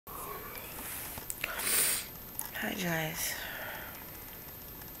Hi guys.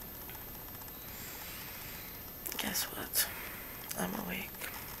 Guess what? I'm awake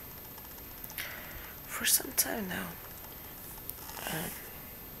for some time now.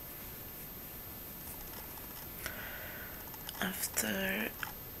 After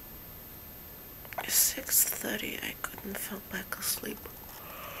 6:30 I couldn't fall back asleep,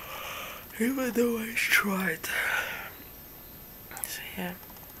 even though I tried. So yeah,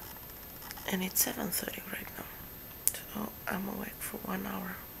 and it's 7:30 right now, so I'm awake for 1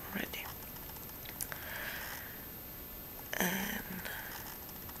 hour already. And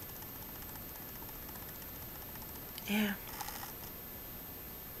yeah,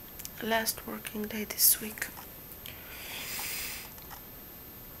 last working day this week,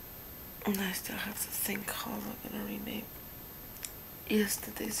 and I still have to think how am I gonna rename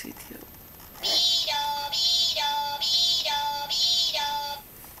yesterday's video.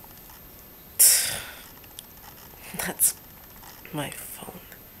 That's my phone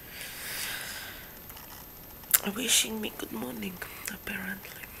wishing me good morning,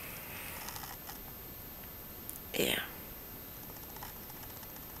 apparently. Yeah.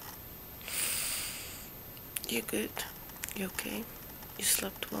 You good? You okay? You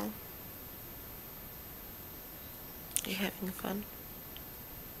slept well? You having fun?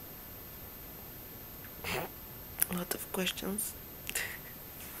 A lot of questions.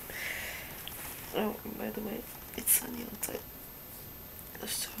 Oh, by the way, it's sunny outside,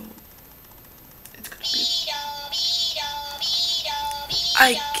 so it's gonna be...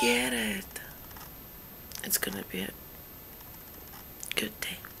 I get it. It's gonna be a good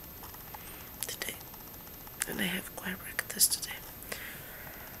day today, and I have choir practice today.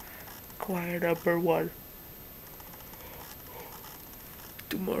 Choir number 1.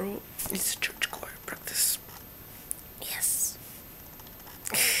 Tomorrow is church choir practice. Yes.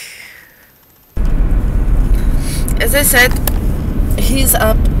 As I said, he's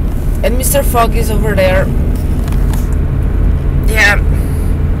up and Mr. Fogg is over there. Yeah.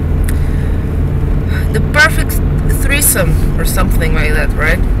 The perfect threesome or something like that,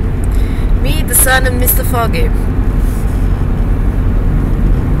 right? Me, the sun, and Mr. Foggy.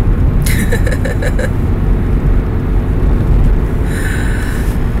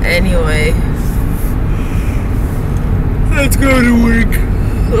 Anyway, let's go to work.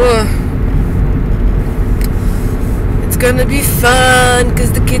 It's gonna be fun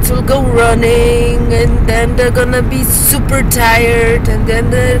because the kids will go running, and then they're gonna be super tired, and then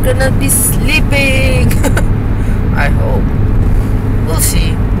they're gonna be sleeping. I hope. We'll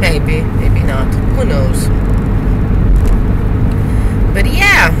see. Maybe, maybe not. Who knows? But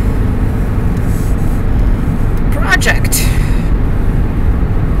yeah, project.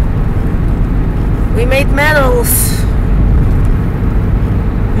 We made medals.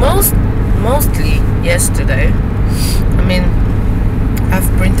 Mostly yesterday. I mean, I've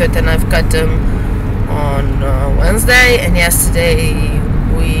printed and I've cut them on Wednesday, and yesterday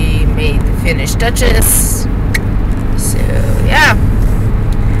we made the finished touches. So yeah,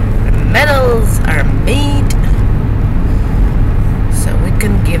 the medals are made so we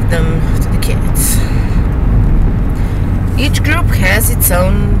can give them to the kids. Each group has its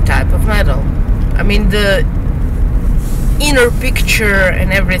own type of medal. I mean, the inner picture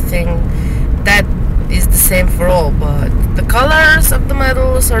and everything, that is the same for all, but the colors of the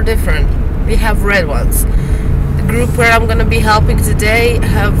medals are different. We have red ones. The group where I'm gonna be helping today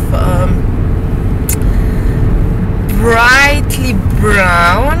have brightly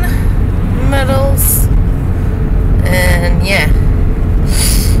brown medals, and yeah,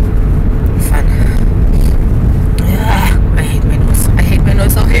 fun. I hate my nose. I hate my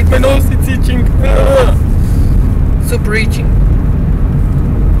nose. I hate my nose. It's itching. Super itching.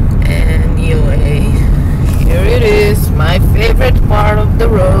 Anyway, here it is, my favorite part of the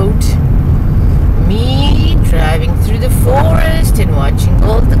road. Me driving through the forest and watching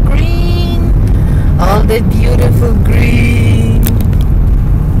all the green, all the beautiful green.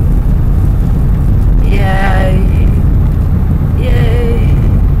 Yay! Yay!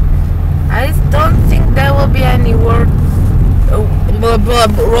 I don't think there will be any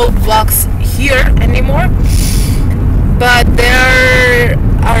roadblocks here anymore, but there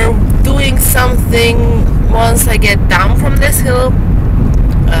are doing something once I get down from this hill,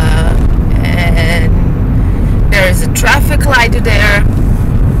 and there is a traffic light there,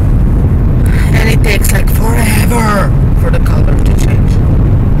 and it takes like forever for the color to change.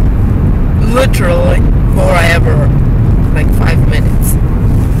 Literally forever, like 5 minutes.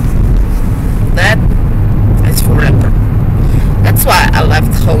 That is forever. That's why I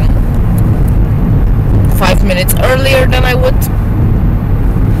left home 5 minutes earlier than I would.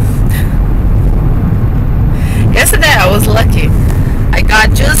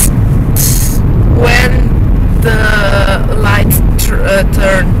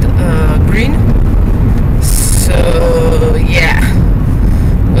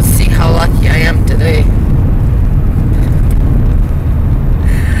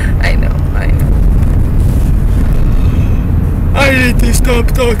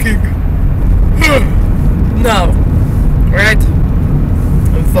 talking. Now, right?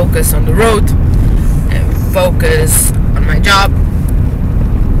 And focus on the road and focus on my job.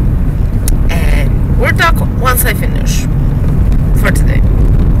 And we'll talk once I finish for today.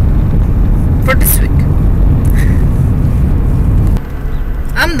 For this week.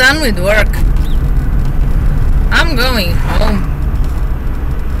 I'm done with work. I'm going home.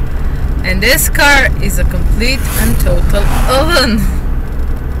 And this car is a complete and total oven.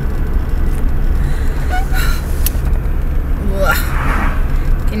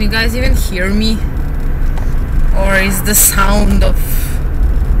 Can you guys even hear me? Or is the sound of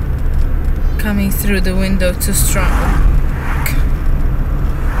coming through the window too strong?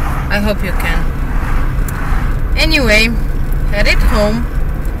 I hope you can. Anyway, headed home.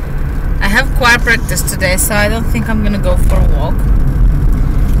 I have choir practice today, so I don't think I'm gonna go for a walk.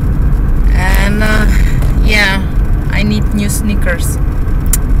 And yeah, I need new sneakers.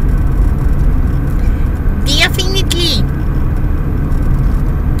 Definitely.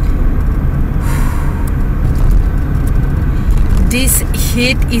 This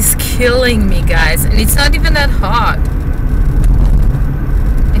heat is killing me, guys, and it's not even that hot.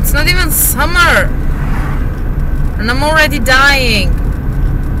 It's not even summer, and I'm already dying.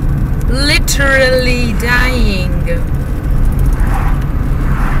 Literally dying.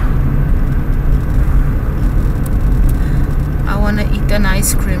 I wanna eat an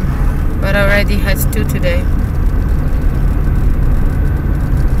ice cream, but I already had two today.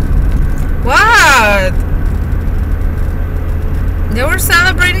 What? They were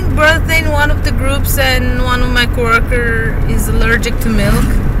celebrating birthday in one of the groups, and one of my coworkers is allergic to milk.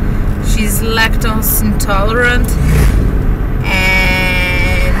 She's lactose intolerant,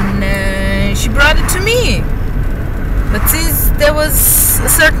 and she brought it to me. But since there was a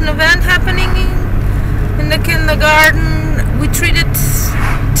certain event happening in the kindergarten, we treated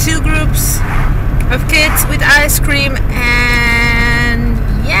two groups of kids with ice cream, and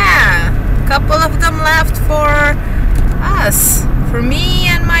yeah, a couple of them left for us, for me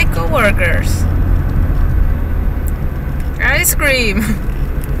and my coworkers. Ice cream.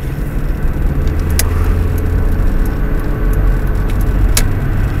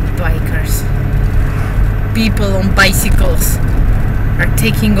 Bikers. People on bicycles are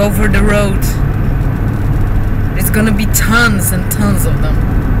taking over the road. There's gonna be tons and tons of them.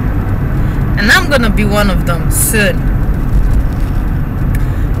 And I'm gonna be one of them soon.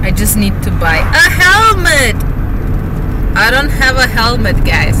 I just need to buy a helmet. I don't have a helmet,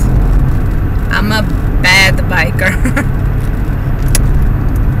 guys. I'm a bad biker.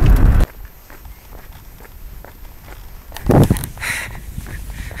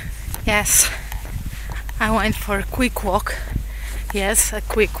 Yes, I went for a quick walk. Yes, a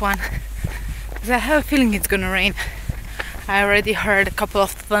quick one. Because I have a feeling it's gonna rain. I already heard a couple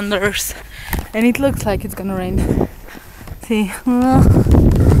of thunders, and it looks like it's gonna rain. See,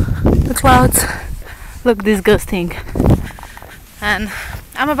 the clouds look disgusting. And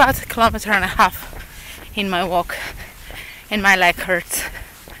I'm about 1.5 kilometers in my walk, and my leg hurts.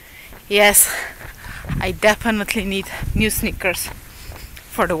 Yes, I definitely need new sneakers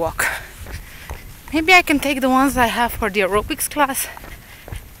for the walk. Maybe I can take the ones I have for the aerobics class,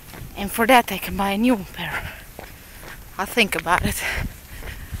 and for that I can buy a new pair. I'll think about it.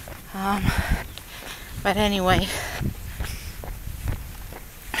 But anyway,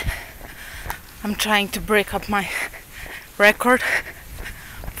 I'm trying to break up my record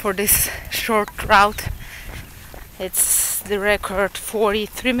for this short route. It's the record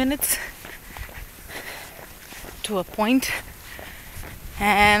 43 minutes to a point,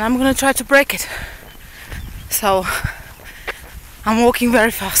 and I'm gonna try to break it. So I'm walking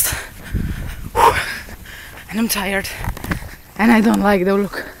very fast, and I'm tired, and I don't like the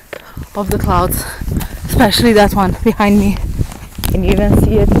look of the clouds, especially that one behind me. Can you even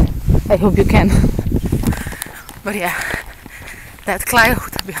see it? I hope you can. But yeah, that cloud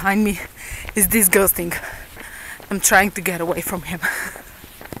behind me is disgusting. I'm trying to get away from him.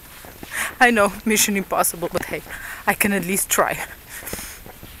 I know, mission impossible, but hey, I can at least try.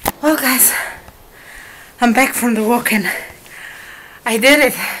 Well guys, I'm back from the walk, and I did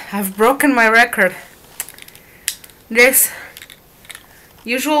it. I've broken my record. This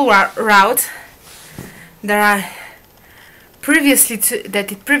usual route that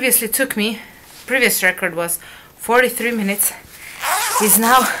it previously took me, previous record was 43 minutes, is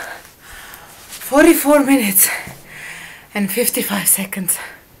now 44 minutes and 55 seconds.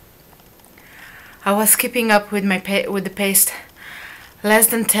 I was keeping up with with the pace, less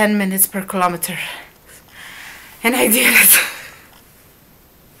than 10 minutes per kilometer, and I did it.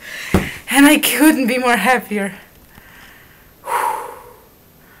 And I couldn't be more happier.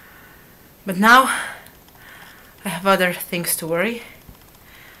 But now I have other things to worry,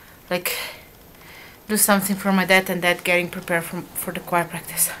 like do something for my dad and dad getting prepared for the choir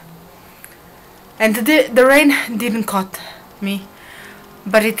practice. And the rain didn't caught me,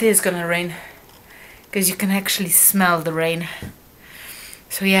 but it is gonna rain because you can actually smell the rain.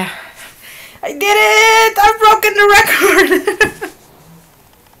 So yeah, I did it! I've broken the record!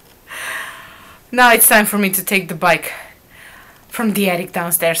 Now it's time for me to take the bike from the attic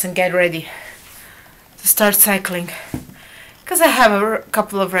downstairs and get ready to start cycling, because I have a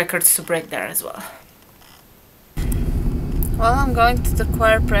couple of records to break there as well. Well, I'm going to the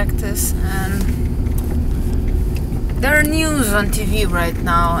choir practice and there are news on TV right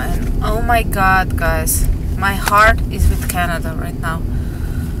now, and oh my god, guys, my heart is with Canada right now.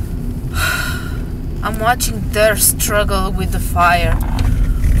 I'm watching their struggle with the fire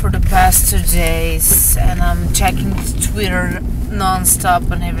for the past 2 days, and I'm checking Twitter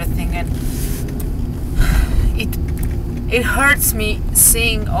non-stop and everything, and it hurts me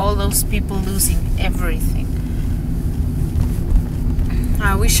seeing all those people losing everything.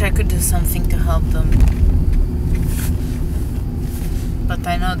 I wish I could do something to help them, but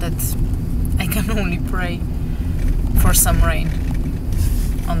I know that I can only pray for some rain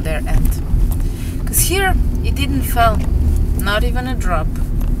on their end. Because here it didn't fall, not even a drop.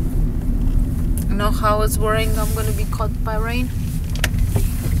 You know how I was worrying I'm gonna be caught by rain?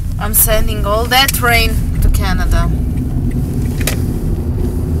 I'm sending all that rain to Canada.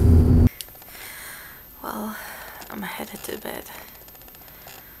 Well, I'm headed to bed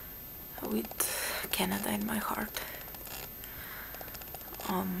with Canada in my heart.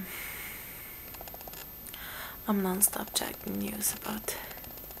 I'm non-stop checking news about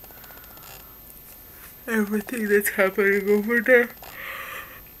everything that's happening over there.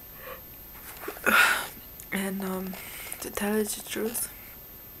 And to tell you the truth,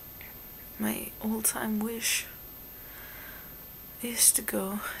 my all-time wish is to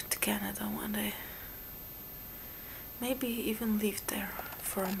go to Canada one day. Maybe even live there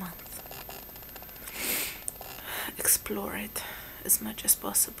for a month. Explore it as much as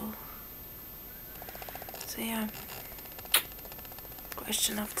possible. So yeah,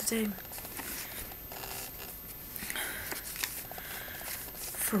 question of the day.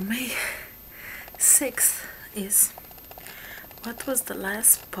 For May 6th is, what was the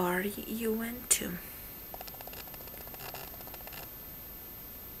last party you went to?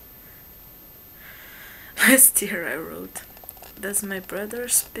 Last year I wrote, does my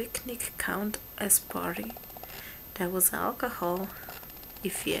brother's picnic count as party? There was alcohol.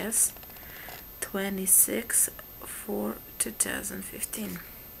 If yes, 26/4/2015.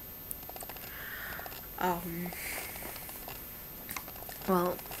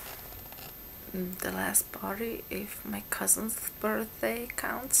 Well, the last party, if my cousin's birthday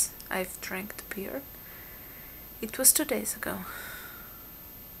counts, I've drank the beer. It was 2 days ago.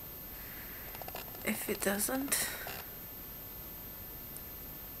 If it doesn't,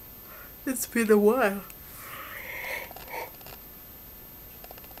 it's been a while.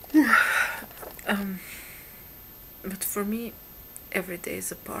 But for me, every day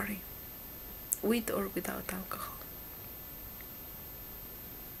is a party, with or without alcohol.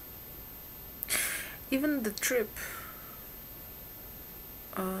 Even the trip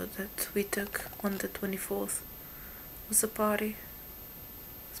that we took on the 24th was a party,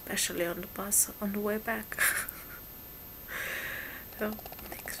 especially on the bus on the way back. So,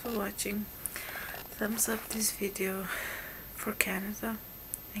 thanks for watching. Thumbs up this video for Canada,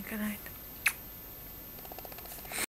 and good night.